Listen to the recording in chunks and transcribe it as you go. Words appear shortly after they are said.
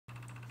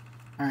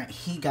Alright,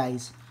 hey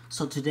guys,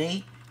 so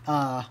today,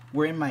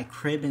 we're in my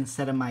crib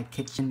instead of my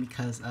kitchen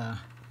because,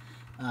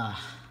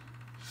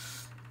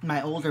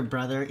 my older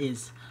brother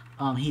is,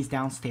 he's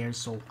downstairs,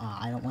 so,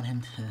 I don't want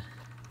him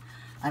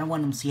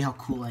to see how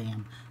cool I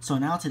am. So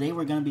now today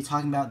we're going to be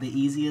talking about the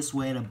easiest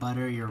way to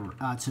butter your,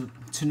 to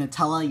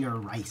Nutella your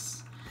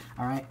rice.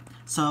 Alright,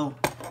 so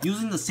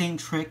using the same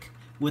trick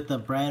with the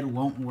bread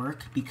won't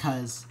work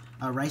because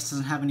rice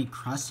doesn't have any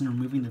crust, and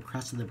removing the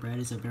crust of the bread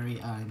is a very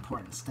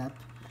important step.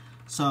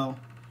 So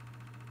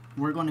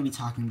we're going to be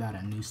talking about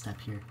a new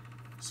step here.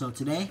 So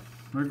today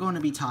we're going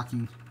to be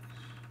talking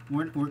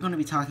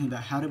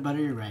about how to butter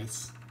your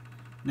rice.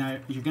 Now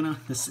you're gonna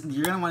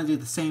want to do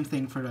the same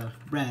thing for the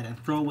bread and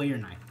throw away your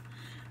knife.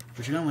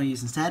 What you're gonna want to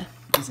use instead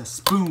is a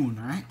spoon.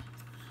 All right.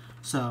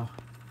 So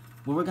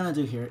what we're gonna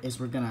do here is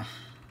we're gonna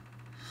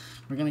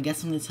get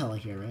some Nutella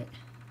here, right?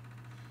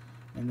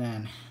 And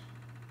then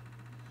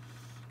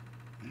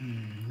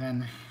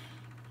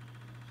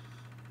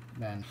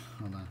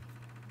hold on.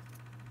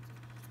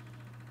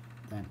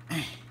 Then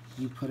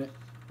you put it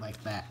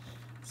like that,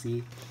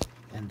 see?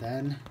 And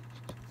then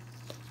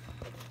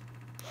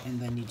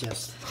you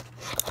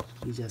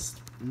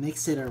just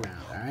mix it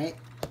around, all right?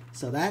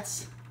 So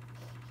that's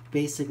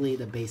basically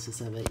the basis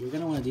of it. You're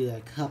gonna want to do that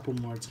a couple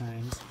more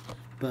times,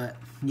 but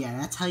yeah,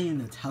 that's how you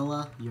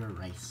Nutella your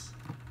rice.